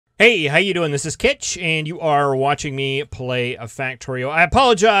Hey, how you doing? This is Kitch, and you are watching me play a Factorio. I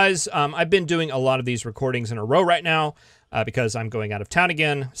apologize. I've been doing a lot of these recordings in a row right now because I'm going out of town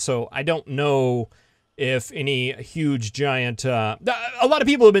again, so I don't know if any huge giant... a lot of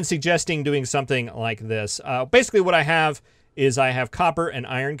people have been suggesting doing something like this. Basically, what I have is I have copper and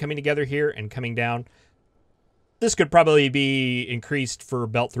iron coming together here and coming down. This could probably be increased for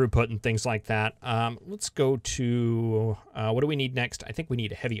belt throughput and things like that. Let's go to, what do we need next? I think we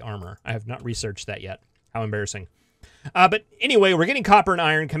need a heavy armor. I have not researched that yet. How embarrassing. But anyway, we're getting copper and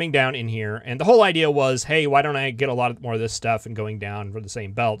iron coming down in here. And the whole idea was, hey, why don't I get a lot more of this stuff and going down for the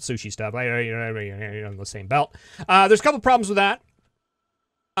same belt, sushi stuff, the same belt. There's a couple problems with that.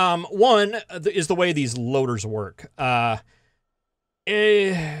 One is the way these loaders work.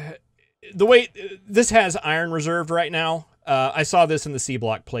 The way this has iron reserved right now, I saw this in the C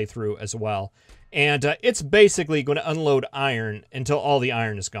block playthrough as well, and it's basically going to unload iron until all the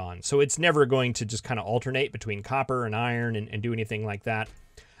iron is gone. So it's never going to just kind of alternate between copper and iron and do anything like that.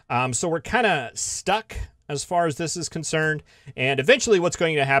 So we're kind of stuck as far as this is concerned, and eventually what's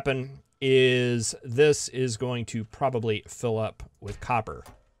going to happen is this is going to probably fill up with copper,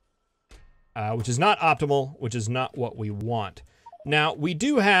 which is not optimal, which is not what we want. Now, we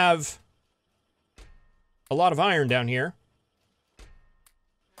do have a lot of iron down here.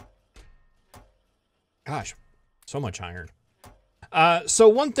 Gosh, so much iron. So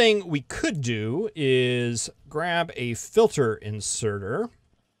one thing we could do is grab a filter inserter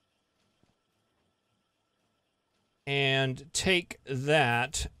and take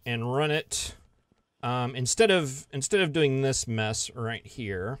that and run it instead of doing this mess right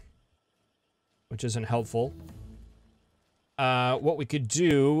here, which isn't helpful. What we could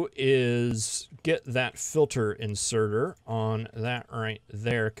do is get that filter inserter on that right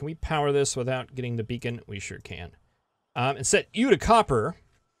there. Can we power this without getting the beacon? We sure can. And set U to copper.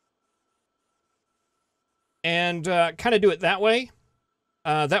 And kind of do it that way.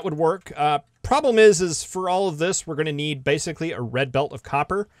 That would work. Problem is for all of this, we're going to need basically a red belt of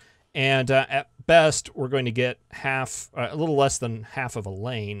copper. And at best, we're going to get a little less than half of a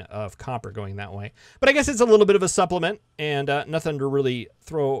lane of copper going that way. But I guess it's a little bit of a supplement and nothing to really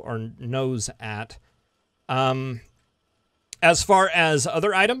throw our nose at. As far as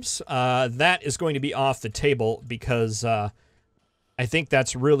other items, that is going to be off the table because I think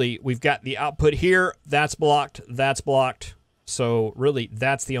that's really, we've got the output here, that's blocked. So really,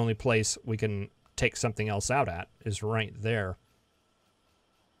 that's the only place we can take something else out at, is right there.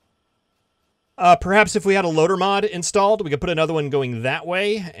 Perhaps if we had a loader mod installed, we could put another one going that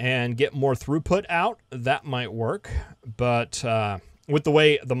way and get more throughput out. That might work. But with the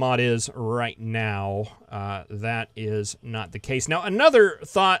way the mod is right now, that is not the case. Now, another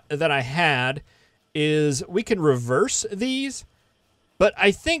thought that I had is we can reverse these. But I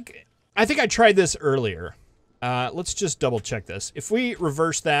think I tried this earlier. Let's just double check this. If we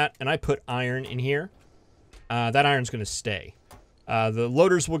reverse that and I put iron in here, that iron's going to stay. The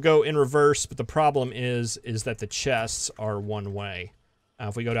loaders will go in reverse, but the problem is that the chests are one way.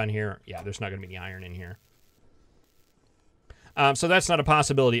 If we go down here, yeah, there's not going to be any iron in here. So that's not a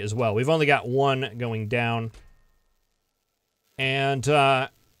possibility as well. We've only got one going down. And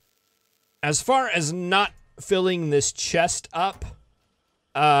as far as not filling this chest up,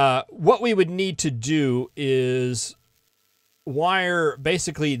 what we would need to do is wire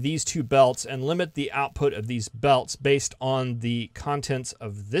basically these two belts and limit the output of these belts based on the contents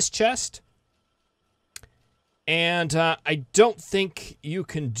of this chest. And I don't think you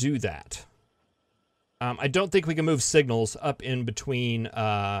can do that. I don't think we can move signals up in between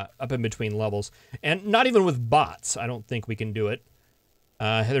levels, and not even with bots. I don't think we can do it.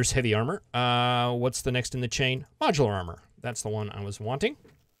 There's heavy armor. What's the next in the chain? Modular armor. That's the one I was wanting.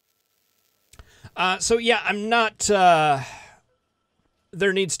 So yeah, I'm not.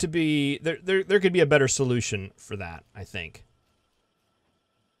 There needs to be, there could be a better solution for that, I think.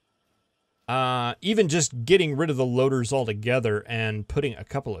 Even just getting rid of the loaders altogether and putting a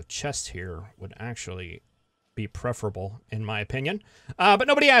couple of chests here would actually be preferable, in my opinion. But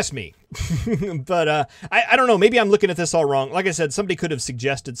nobody asked me. But I don't know, maybe I'm looking at this all wrong. Like I said, somebody could have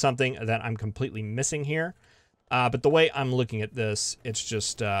suggested something that I'm completely missing here. But the way I'm looking at this, it's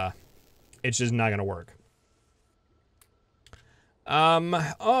just not going to work.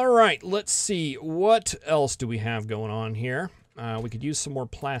 All right, let's see. What else do we have going on here? We could use some more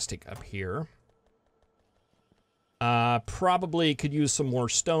plastic up here. Probably could use some more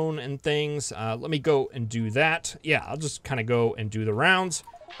stone and things. Let me go and do that. Yeah, I'll just kind of go and do the rounds.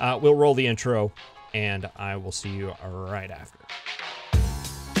 We'll roll the intro, and I will see you right after.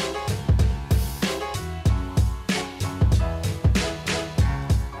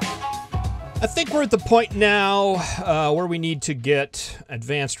 I think we're at the point now where we need to get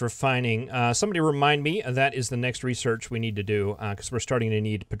advanced refining. Somebody remind me, that is the next research we need to do, because we're starting to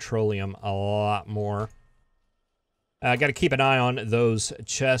need petroleum a lot more. Got to keep an eye on those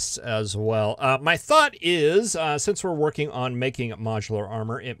chests as well. My thought is, since we're working on making modular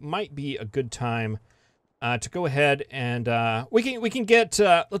armor, it might be a good time to go ahead and we can get.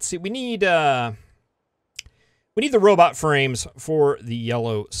 Let's see, we need the robot frames for the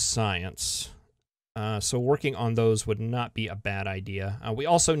yellow science. So working on those would not be a bad idea. We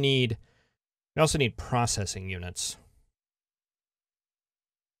also need processing units.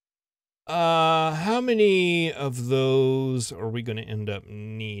 How many of those are we going to end up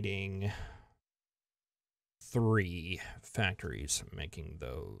needing? 3 factories making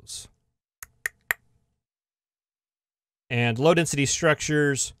those. And low density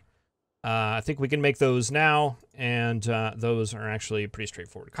structures, I think we can make those now, and those are actually pretty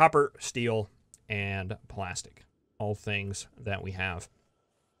straightforward. Copper, steel, and plastic. All things that we have.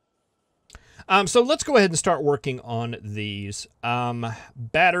 So let's go ahead and start working on these.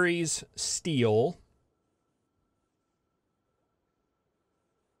 Batteries, steel,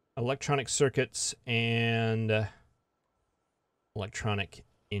 electronic circuits, and electronic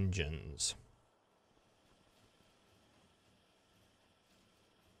engines.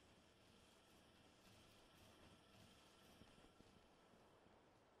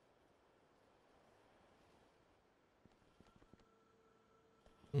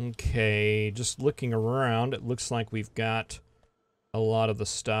 Okay, just looking around, it looks like we've got a lot of the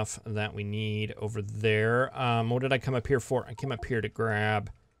stuff that we need over there. What did I come up here for? I came up here to grab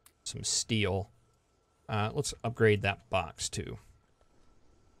some steel. Let's upgrade that box too.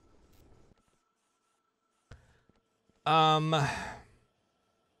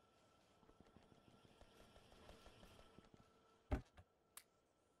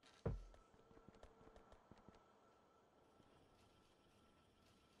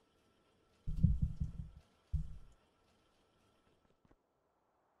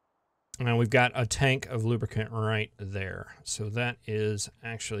 Now we've got a tank of lubricant right there, so that is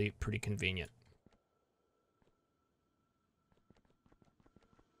actually pretty convenient.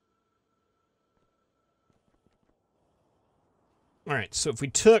 All right, so if we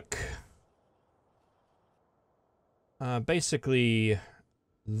took basically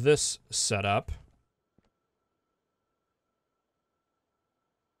this setup,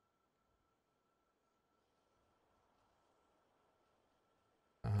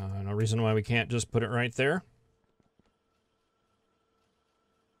 no reason why we can't just put it right there.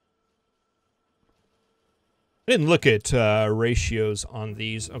 I didn't look at ratios on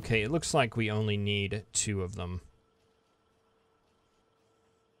these. Okay, it looks like we only need 2 of them.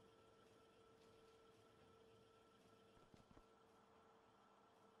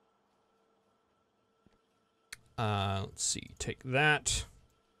 Let's see, take that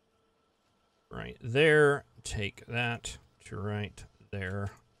right there, take that to right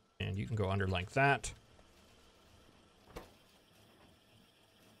there, and you can go under like that.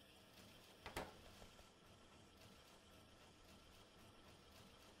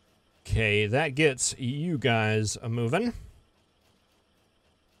 Okay, that gets you guys moving.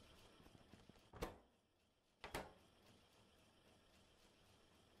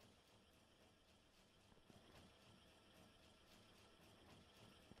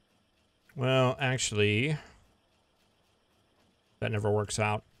 Well, actually, that never works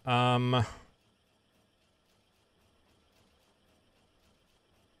out.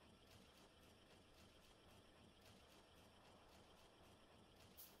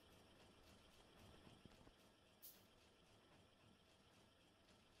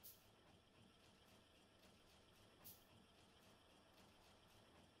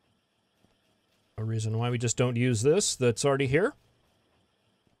 A reason why we just don't use this that's already here.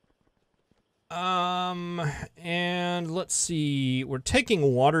 And let's see, we're taking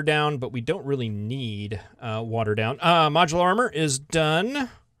water down, but we don't really need water down. Modular armor is done.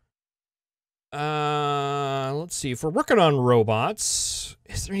 Let's see, if we're working on robots,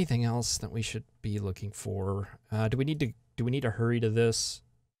 is there anything else that we should be looking for? Do we need to hurry to this?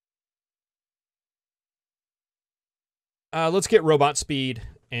 Let's get robot speed,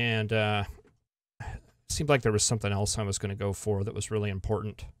 and seemed like there was something else I was going to go for that was really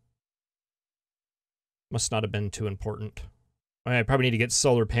important. Must not have been too important. I probably need to get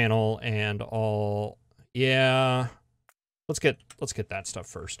solar panel and all. Yeah, let's get that stuff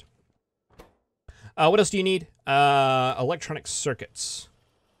first. What else do you need? Electronic circuits.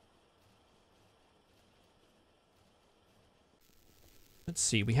 Let's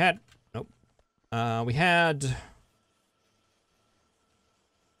see. We had we had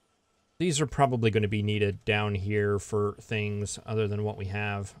These are probably going to be needed down here for things other than what we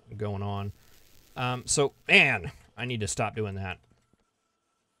have going on. So, man, I need to stop doing that.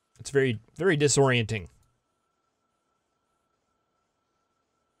 It's very, very disorienting.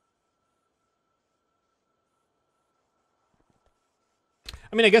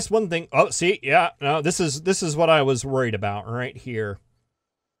 I mean, I guess one thing... Oh, see, yeah, no, this is what I was worried about right here.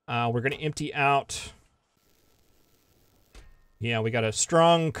 We're going to empty out... Yeah, we got a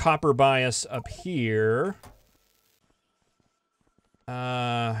strong copper bias up here.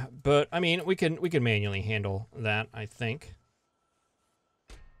 But, I mean, we can manually handle that, I think.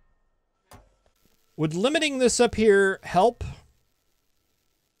 Would limiting this up here help?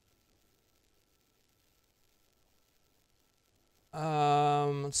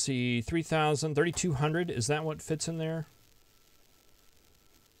 Let's see, 3,000, 3,200, is that what fits in there?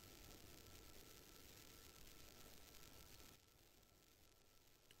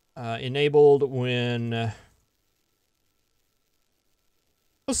 Enabled when...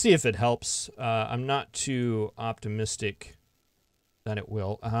 We'll see if it helps. I'm not too optimistic that it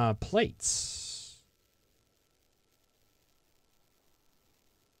will. Plates.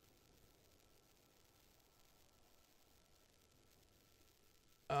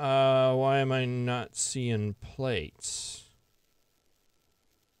 Why am I not seeing plates?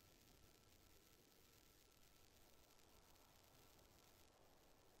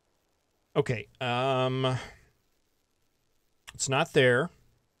 Okay, it's not there.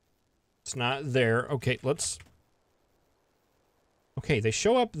 It's not there. Okay, let's... Okay, they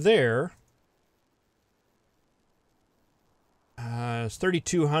show up there. It's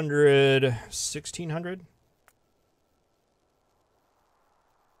 3,200, 1,600.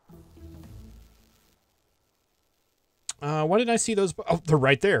 Why did I see those? Oh, they're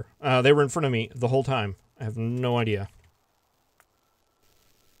right there. They were in front of me the whole time. I have no idea.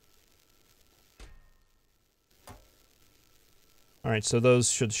 All right, so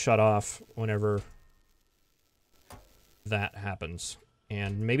those should shut off whenever that happens.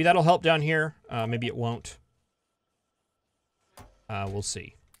 And maybe that'll help down here. Maybe it won't. We'll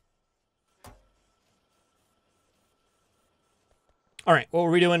see. All right, what were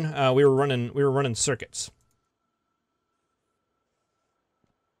we doing? We were running circuits.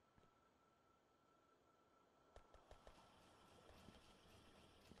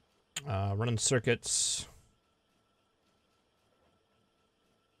 Running circuits.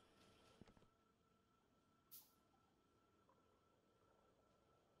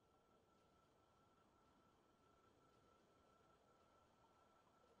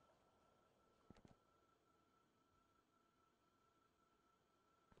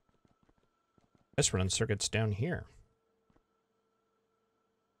 Let's run circuits down here.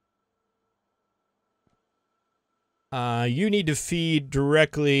 You need to feed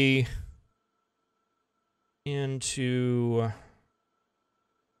directly into...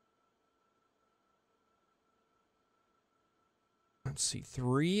 Let's see,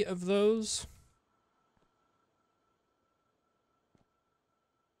 3 of those.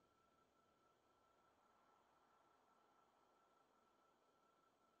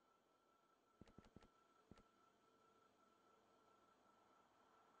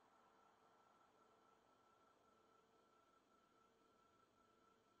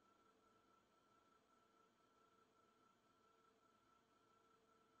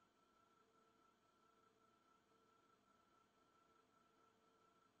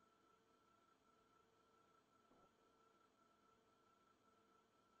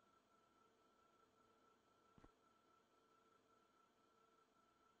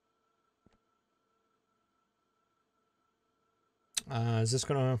 Is this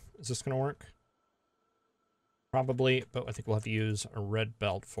gonna work? Probably, but I think we'll have to use a red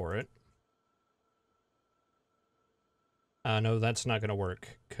belt for it. No, that's not gonna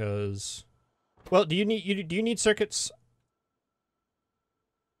work because. Well, do you need circuits?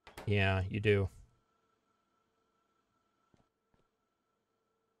 Yeah, you do.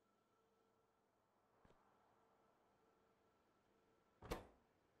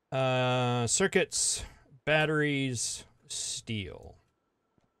 Circuits, batteries, steel.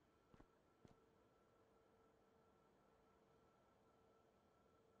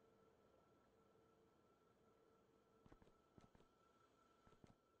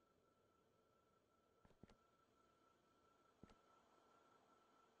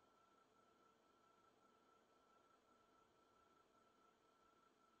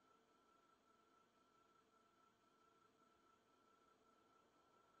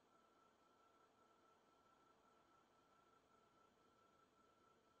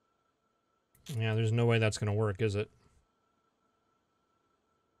 Yeah, there's no way that's going to work, is it?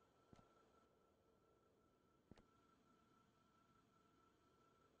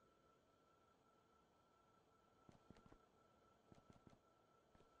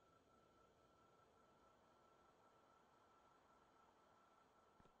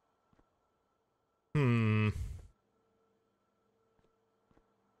 Hmm.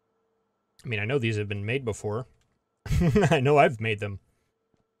 I mean, I know these have been made before. I know I've made them.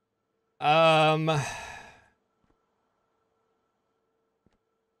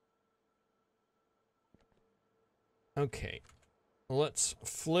 Okay. Let's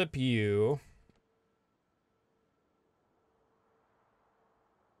flip you.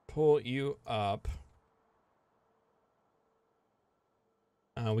 Pull you up.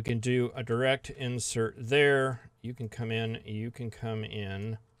 We can do a direct insert there. You can come in. You can come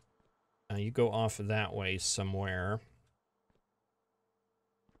in. You go off that way somewhere.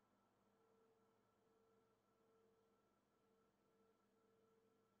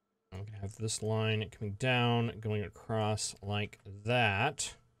 I'm going to have this line coming down, going across like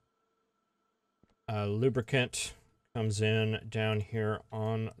that. Lubricant comes in down here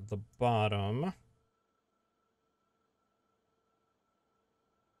on the bottom.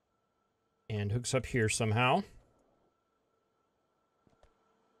 And hooks up here somehow.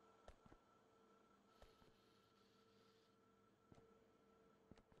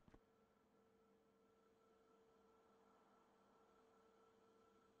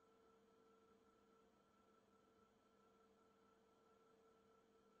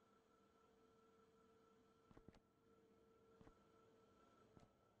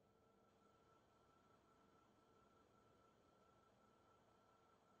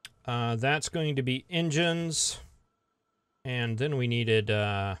 That's going to be engines. And then we needed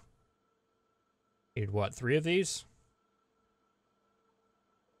what, 3 of these?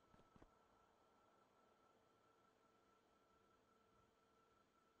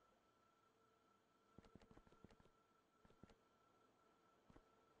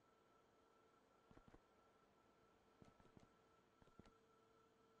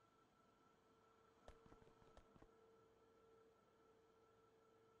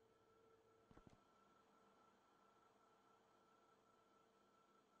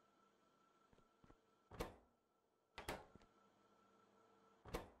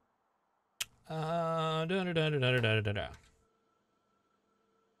 I'm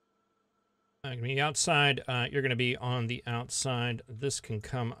gonna be outside. You're gonna be on the outside. This can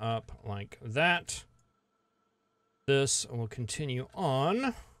come up like that. This will continue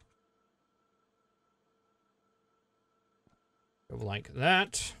on. Go like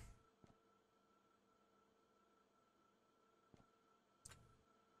that.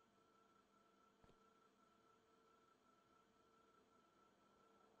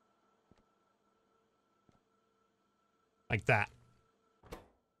 Like that.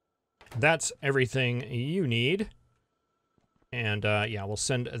 That's everything you need. And yeah, we'll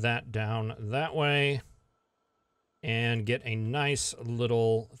send that down that way. And get a nice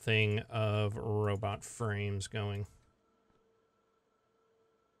little thing of robot frames going.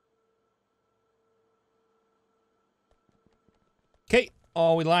 Okay,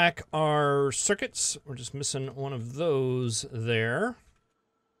 all we lack are circuits. We're just missing one of those there.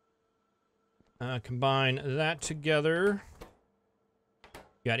 Combine that together.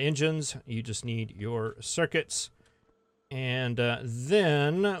 You got engines. You just need your circuits. And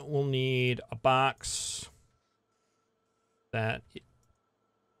then we'll need a box that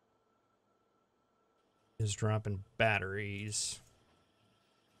is dropping batteries.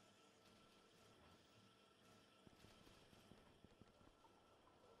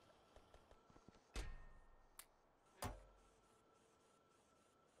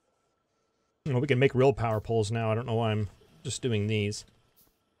 You know, we can make real power poles now. I don't know why I'm just doing these.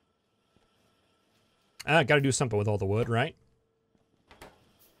 Got to do something with all the wood, right?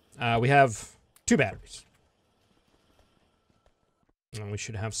 We have 2 batteries. And we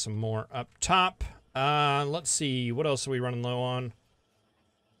should have some more up top. Let's see. What else are we running low on?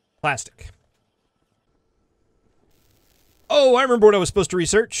 Plastic. Oh, I remember what I was supposed to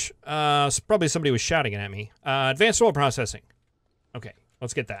research. Probably somebody was shouting at me. Advanced oil processing. Okay,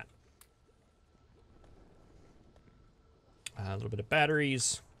 let's get that. A little bit of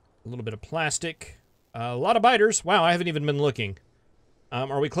batteries. A little bit of plastic. A lot of biters. Wow, I haven't even been looking.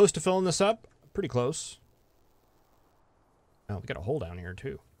 Are we close to filling this up? Pretty close. Oh, we got a hole down here,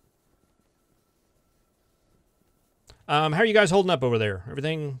 too. How are you guys holding up over there?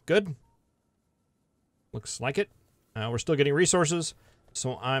 Everything good? Looks like it. We're still getting resources,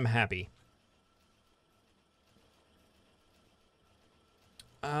 so I'm happy.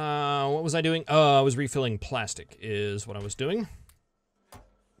 What was I doing? I was refilling plastic is what I was doing.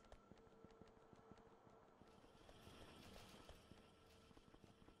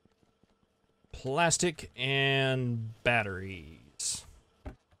 Plastic and batteries.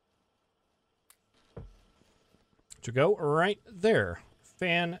 To go right there.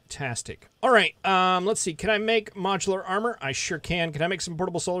 Fantastic. All right, let's see. Can I make modular armor? I sure can. Can I make some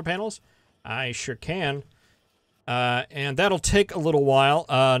portable solar panels? I sure can. And that'll take a little while.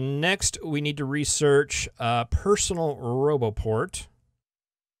 Next, we need to research personal roboport.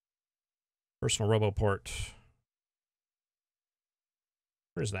 Personal roboport.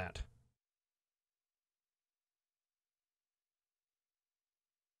 Where's that?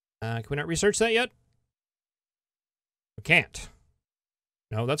 Can we not research that yet? We can't.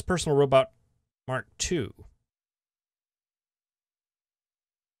 No, that's Personal Robot Mark II.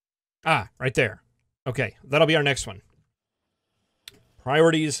 Ah, right there. Okay, that'll be our next one.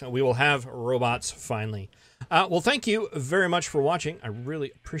 Priorities, we will have robots finally. Well, thank you very much for watching. I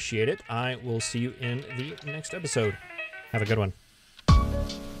really appreciate it. I will see you in the next episode. Have a good one.